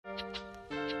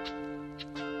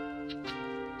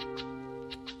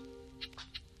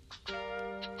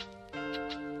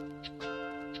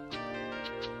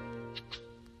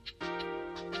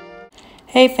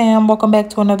Hey fam, welcome back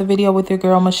to another video with your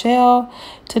girl Michelle.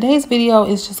 Today's video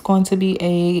is just going to be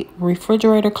a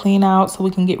refrigerator clean out so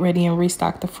we can get ready and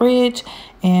restock the fridge.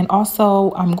 And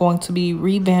also I'm going to be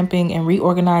revamping and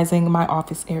reorganizing my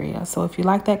office area. So if you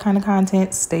like that kind of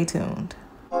content, stay tuned.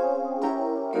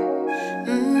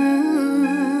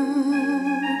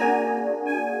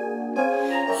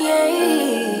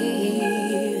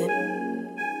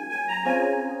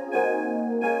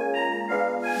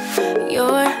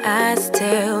 Your eyes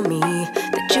tell me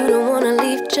that you don't wanna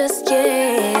leave just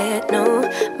yet. No,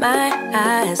 my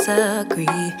eyes agree.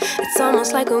 It's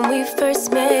almost like when we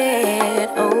first met.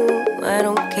 Oh, I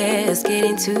don't care, it's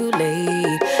getting too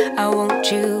late. I want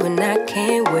you and I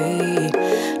can't wait.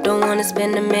 Don't wanna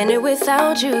spend a minute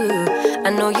without you. I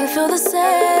know you feel the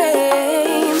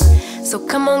same. So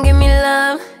come on, give me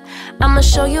love. I'ma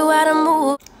show you how to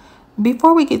move.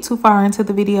 Before we get too far into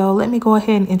the video, let me go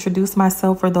ahead and introduce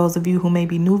myself for those of you who may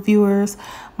be new viewers.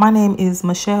 My name is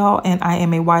Michelle and I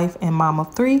am a wife and mom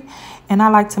of 3. And I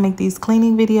like to make these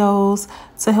cleaning videos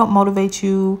to help motivate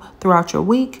you throughout your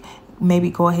week.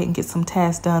 Maybe go ahead and get some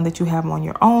tasks done that you have on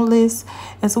your own list,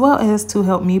 as well as to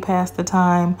help me pass the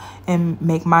time and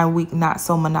make my week not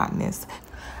so monotonous.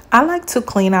 I like to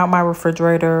clean out my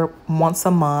refrigerator once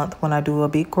a month when I do a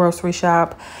big grocery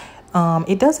shop.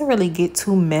 It doesn't really get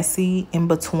too messy in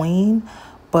between,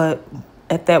 but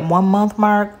at that 1 month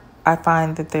mark, I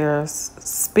find that there's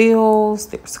spills,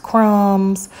 there's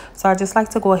crumbs. So I just like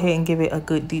to go ahead and give it a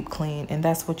good deep clean. And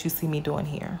that's what you see me doing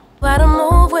here. Gotta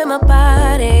move with my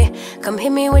body. Come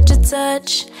hit me with your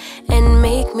touch and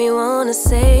make me wanna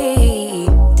say,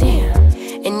 damn.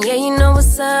 And yeah, you know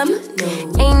what's up.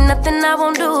 Ain't nothing I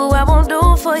won't do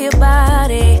for your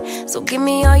body. So give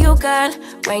me all you got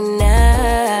right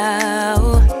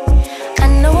now. I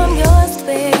know I'm yours,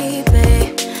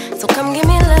 baby. So come give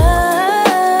me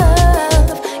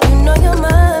love. You know you're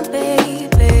mine,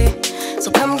 baby.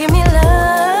 So come give me love.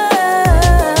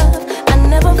 I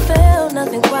never felt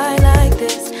nothing quite like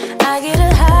this. I get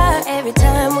a high every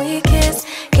time we kiss.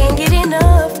 Can't get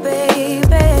enough,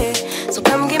 baby. So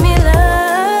come give me love.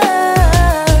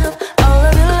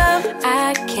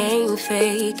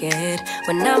 Fake it.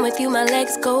 When I'm with you, my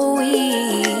legs go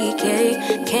weak. Yeah.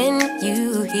 Can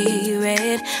you hear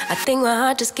it? I think my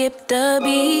heart just skipped a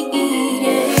beat.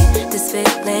 Yeah. This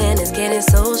feeling is getting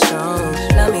so strong.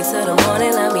 Love me till the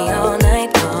morning, love me all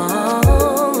night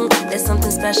long. There's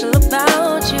something special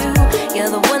about you.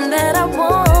 You're the one that I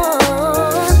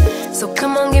want. So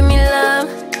come on, give me love.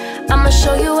 I'ma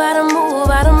show you how to move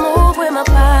with my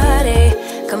body.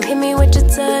 Come hit me with your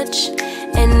touch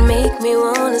and make me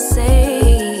wanna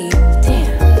say,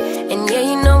 damn. And yeah,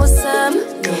 you know what's up.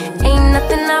 Ain't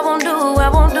nothing I won't do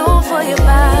for your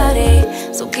body.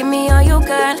 So give me all you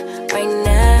got right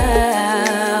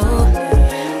now.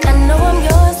 I know I'm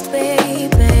yours,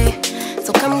 baby.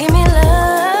 So come give me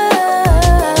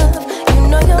love. You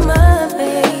know you're mine,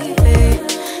 baby.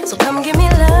 So come give me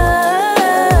love.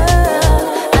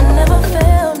 I never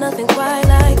felt nothing quite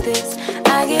like this.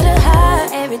 I get a high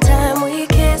every time we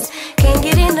kiss. Can't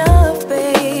get enough,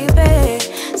 baby.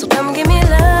 So come give me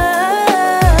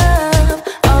love.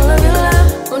 All of your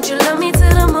love. Won't you love me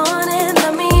till the morning?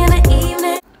 Love me in the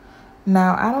evening.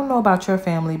 Now, I don't know about your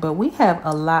family, but we have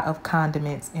a lot of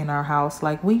condiments in our house.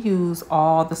 Like, we use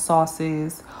all the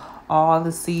sauces, all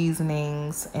the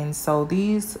seasonings. And so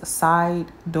these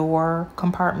side door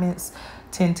compartments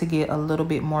tend to get a little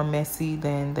bit more messy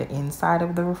than the inside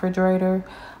of the refrigerator,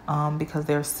 because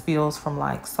there's spills from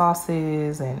like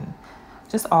sauces and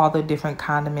just all the different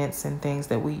condiments and things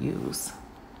that we use.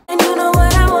 And you know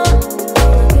what I want.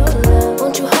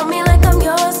 Won't you hold me like I'm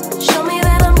yours? Show me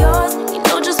that I'm yours. You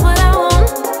know just what I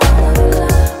want.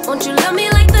 Won't you love me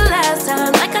like the last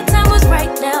time? Like our time was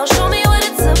right now. Show me what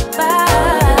it's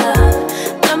about.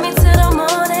 Love me till the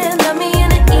morning. Love me in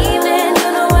the evening.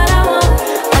 You know what I want.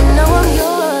 I know I'm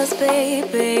yours,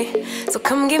 baby. So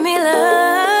come give me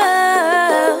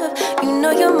love. You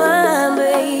know you're mine,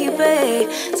 baby.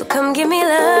 So come give me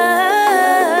love.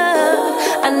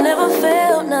 I never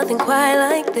felt nothing quite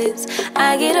like this.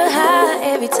 I get a high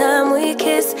every time we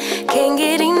kiss. Can't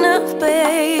get enough,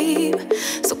 babe.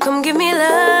 So come give me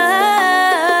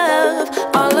love.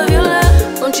 All of your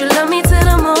love. Won't you love me till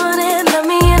the morning? Love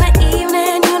me in the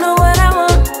evening. You know what I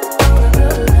want.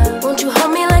 Won't you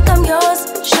hold me like I'm yours?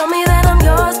 Show me that I'm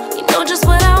yours. You know just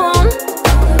what I want.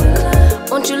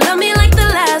 Won't you love me like the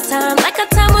last time? Like our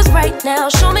time was right now.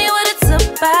 Show me what it's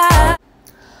about.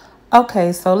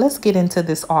 Okay, so let's get into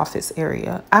this office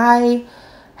area. I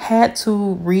had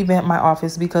to revamp my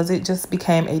office because it just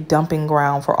became a dumping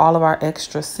ground for all of our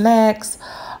extra snacks,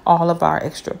 all of our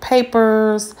extra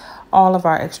papers, all of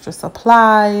our extra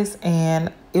supplies,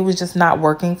 and it was just not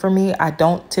working for me. I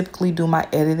don't typically do my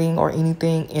editing or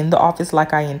anything in the office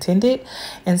like I intended.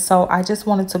 And so I just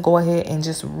wanted to go ahead and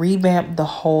just revamp the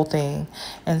whole thing.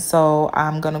 And so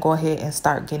I'm going to go ahead and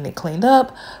start getting it cleaned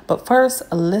up. But first,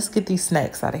 let's get these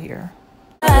snacks out of here.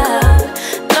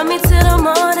 Love me till the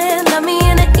morning, love me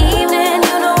in the evening.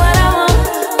 You know what I want,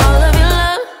 all of your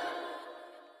love.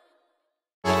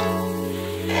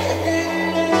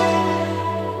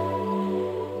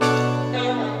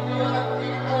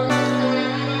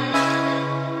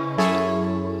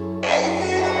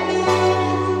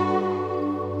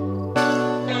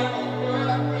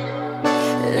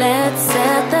 Let's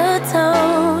set the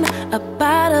tone, a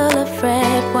bottle of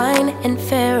red wine and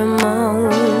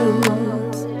pheromones.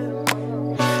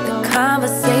 The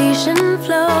conversation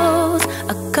flows,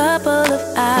 a couple of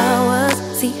hours,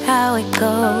 see how it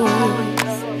goes.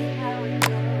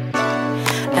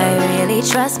 I really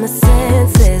trust my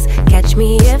senses, catch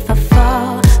me if I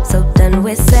fall. So done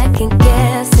with second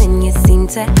guessing, you seem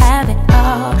to have it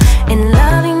all. And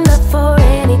loving not for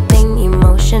anything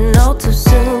emotional too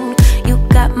soon. You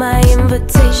got my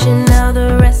invitation, now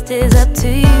the rest is up to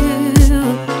you.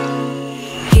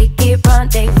 Kick it,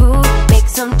 rendezvous, make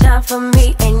some time for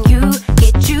me and you.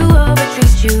 Get you over,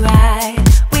 treat you right.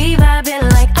 We vibing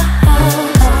like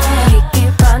Kick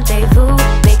it, rendezvous,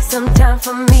 make some time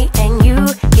for me and you.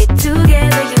 Get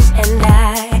together, you and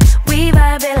I. We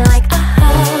vibing like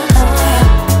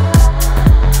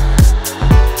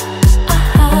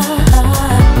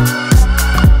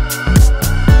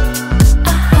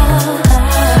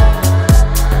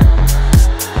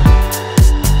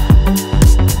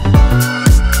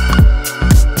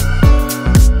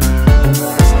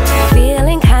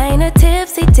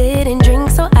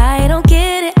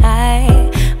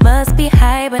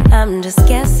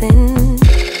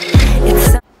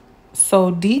So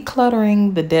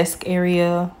decluttering the desk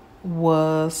area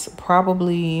was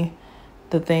probably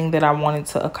the thing that I wanted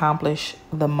to accomplish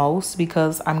the most,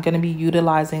 because I'm going to be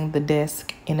utilizing the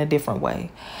desk in a different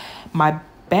way. My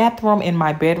bathroom and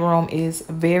my bedroom is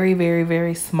very, very,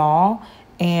 very small,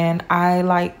 and I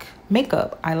like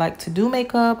makeup. I like to do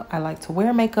makeup. I like to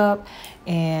wear makeup,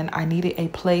 and I needed a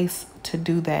place to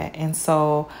do that. And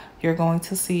so you're going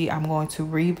to see I'm going to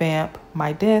revamp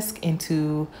my desk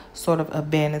into sort of a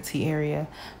vanity area.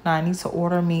 Now I need to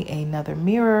order me another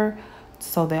mirror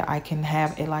so that I can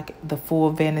have the full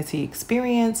vanity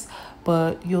experience,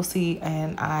 but you'll see.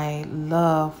 And I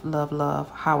love, love,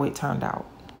 love how it turned out.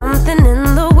 Something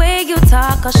in the way you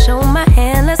talk, I'll show my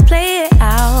hand, let's play it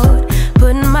out.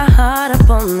 Putting my heart up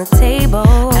on the table.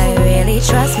 I really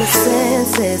trust my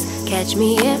senses, catch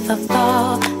me if I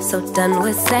fall. So done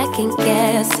with second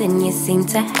guessing, you seem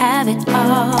to have it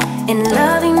all. And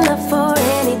loving not for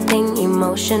anything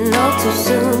emotional too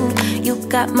soon. You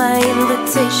got my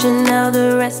invitation, now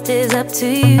the rest is up to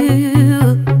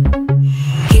you.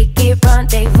 Kick it,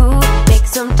 rendezvous, make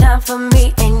some time for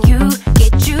me and you.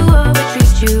 Get you over,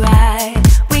 treat you right.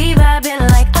 We vibing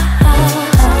like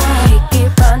Kick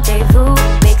it, rendezvous,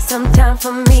 make some time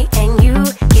for me and you.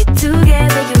 Get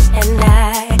together, you and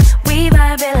I. We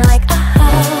vibing like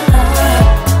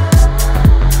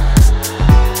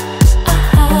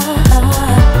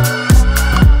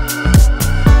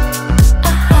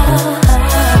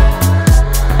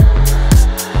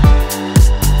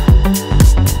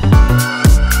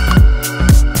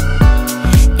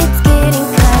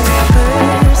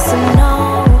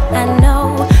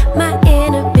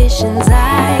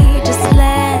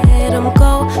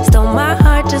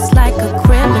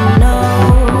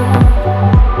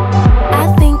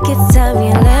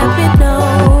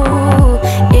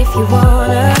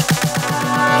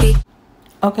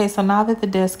Okay, so now that the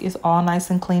desk is all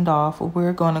nice and cleaned off,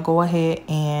 we're going to go ahead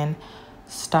and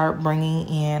start bringing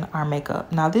in our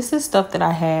makeup. Now, this is stuff that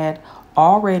I had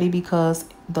already, because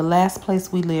the last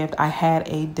place we lived, I had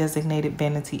a designated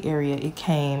vanity area. It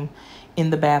came in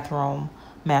the bathroom,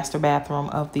 master bathroom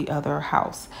of the other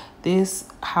house. This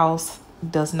house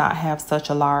does not have such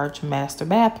a large master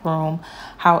bathroom.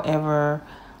 However,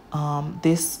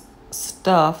 this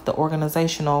stuff, the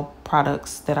organizational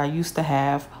products that I used to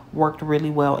have, worked really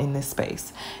well in this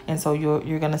space. And so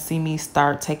you're gonna see me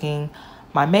start taking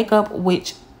my makeup,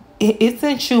 which it's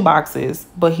in shoe boxes,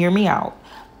 but hear me out.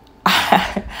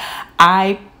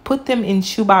 I put them in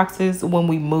shoe boxes when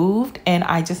we moved, and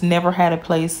I just never had a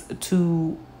place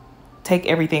to take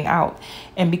everything out.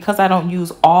 And because I don't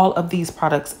use all of these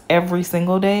products every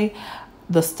single day,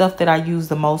 the stuff that I used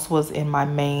the most was in my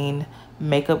main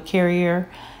makeup carrier,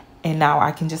 and now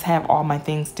I can just have all my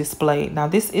things displayed. Now,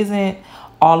 this isn't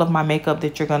all of my makeup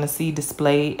that you're going to see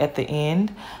displayed at the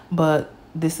end, but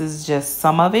this is just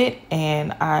some of it.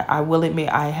 And I will admit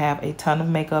I have a ton of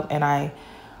makeup, and I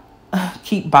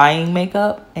keep buying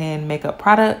makeup and makeup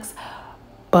products,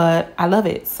 but I love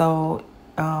it. So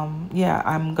yeah,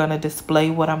 I'm gonna display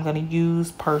what I'm gonna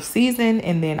use per season,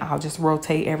 and then I'll just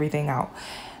rotate everything out.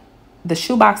 The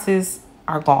shoe boxes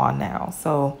are gone now,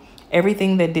 so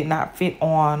everything that did not fit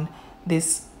on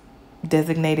this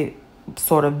designated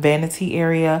sort of vanity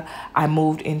area, I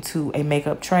moved into a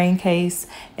makeup train case,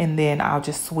 and then I'll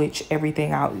just switch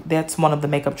everything out. That's one of the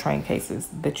makeup train cases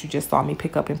that you just saw me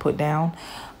pick up and put down.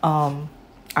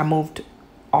 I moved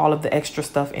all of the extra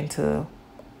stuff into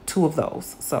 2 of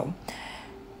those, so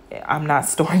I'm not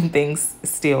storing things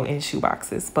still in shoe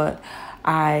boxes. But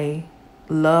I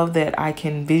love that I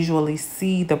can visually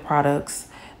see the products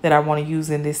that I want to use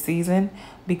in this season,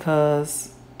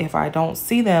 because if I don't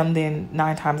see them, then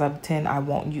 9 times out of 10 I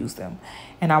won't use them,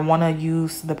 and I want to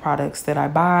use the products that I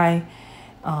buy.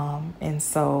 And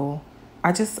so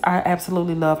I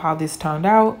absolutely love how this turned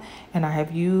out, and I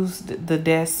have used the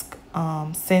desk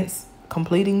since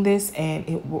completing this,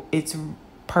 and it's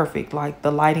perfect. Like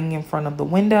the lighting in front of the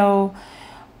window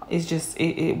is just,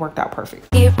 it worked out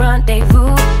perfect. Get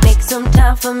rendezvous, make some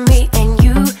time for me and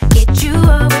you. Get you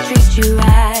over, treat you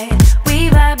right. We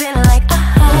vibing like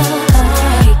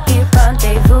get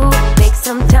rendezvous, make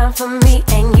some time for me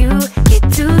and you. Get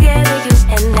together, you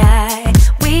and I.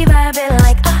 We vibing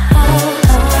like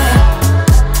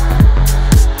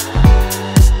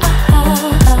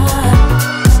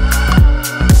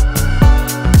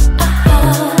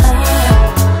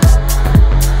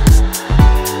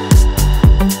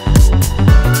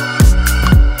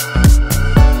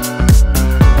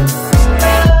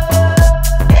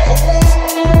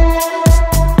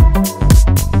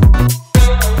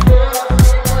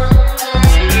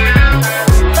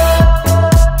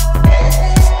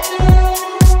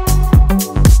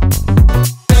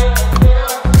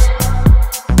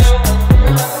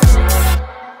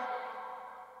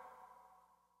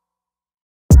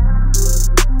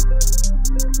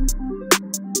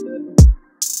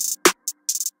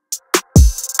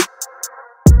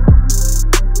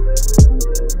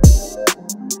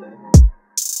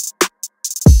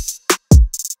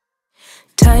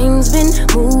time's been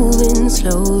moving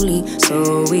slowly,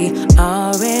 so we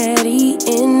already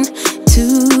in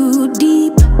too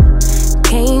deep.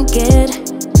 Can't get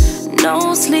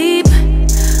no sleep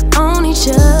on each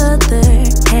other,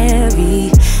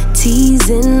 heavy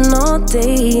teasing all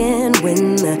day. And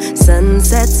when the sun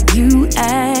sets, you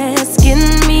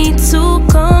asking me to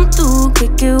come through,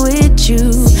 kick it with you.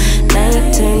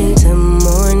 Night turning to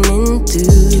morning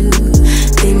dew,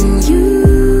 then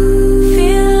you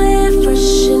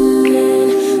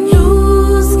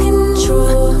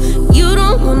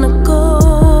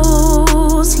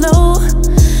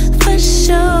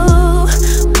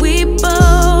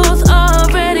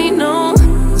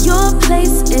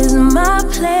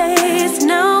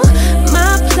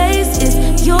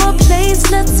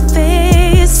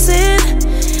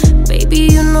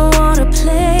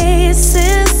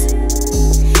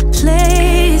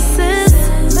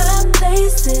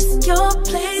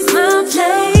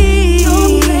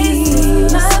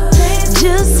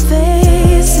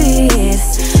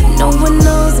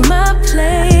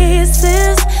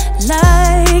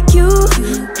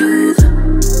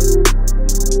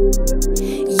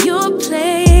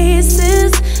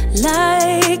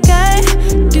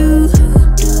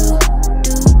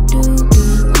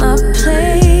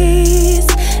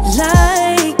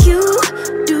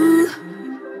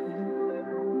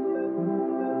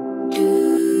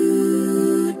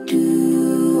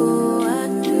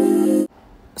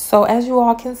So as you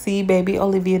all can see, baby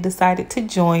Olivia decided to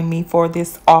join me for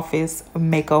this office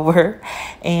makeover,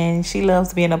 and she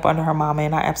loves being up under her mama,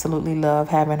 and I absolutely love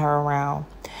having her around.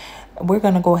 We're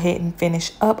going to go ahead and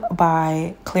finish up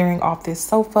by clearing off this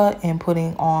sofa and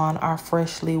putting on our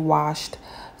freshly washed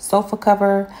sofa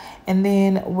cover, and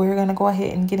then we're going to go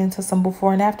ahead and get into some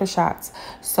before and after shots.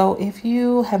 So if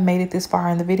you have made it this far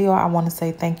in the video, I want to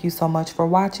say thank you so much for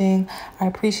watching. I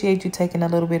appreciate you taking a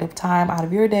little bit of time out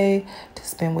of your day to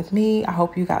spend with me. I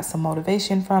hope you got some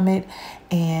motivation from it,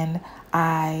 and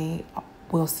I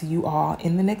will see you all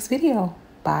in the next video.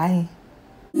 Bye.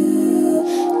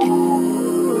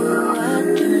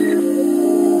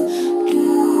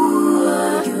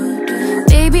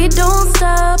 Baby, don't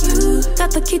stop.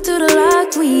 Got the key to the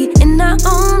lock. We in our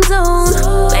own zone.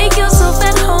 Make yourself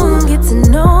at home. Get to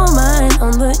know mine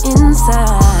on the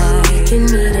inside. We can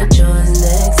meet at yours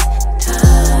next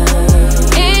time.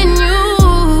 And you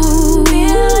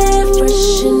feel it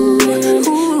freshening.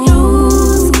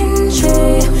 Lose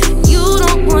control. You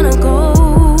don't wanna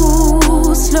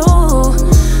go slow.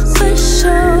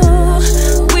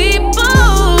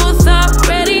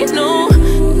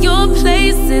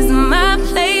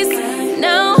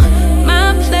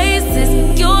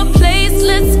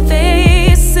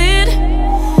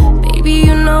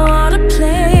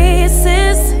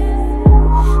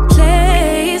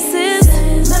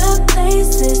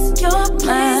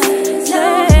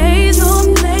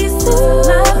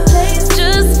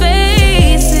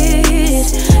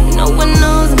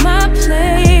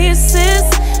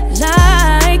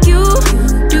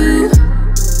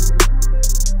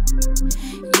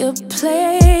 your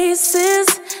places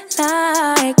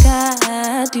like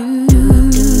I do.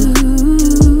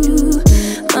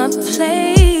 My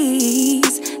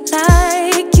place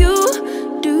like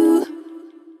you do.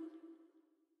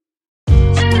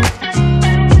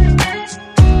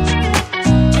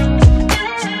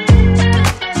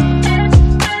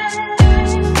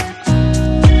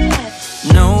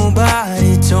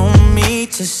 Nobody told me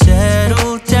to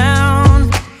settle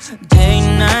down. Day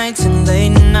nights and late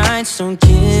nights don't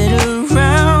get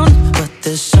around. But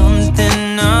there's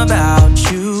something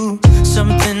about you,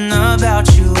 something about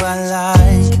you I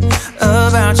like,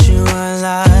 about you I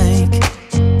like.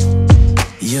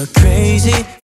 You're crazy.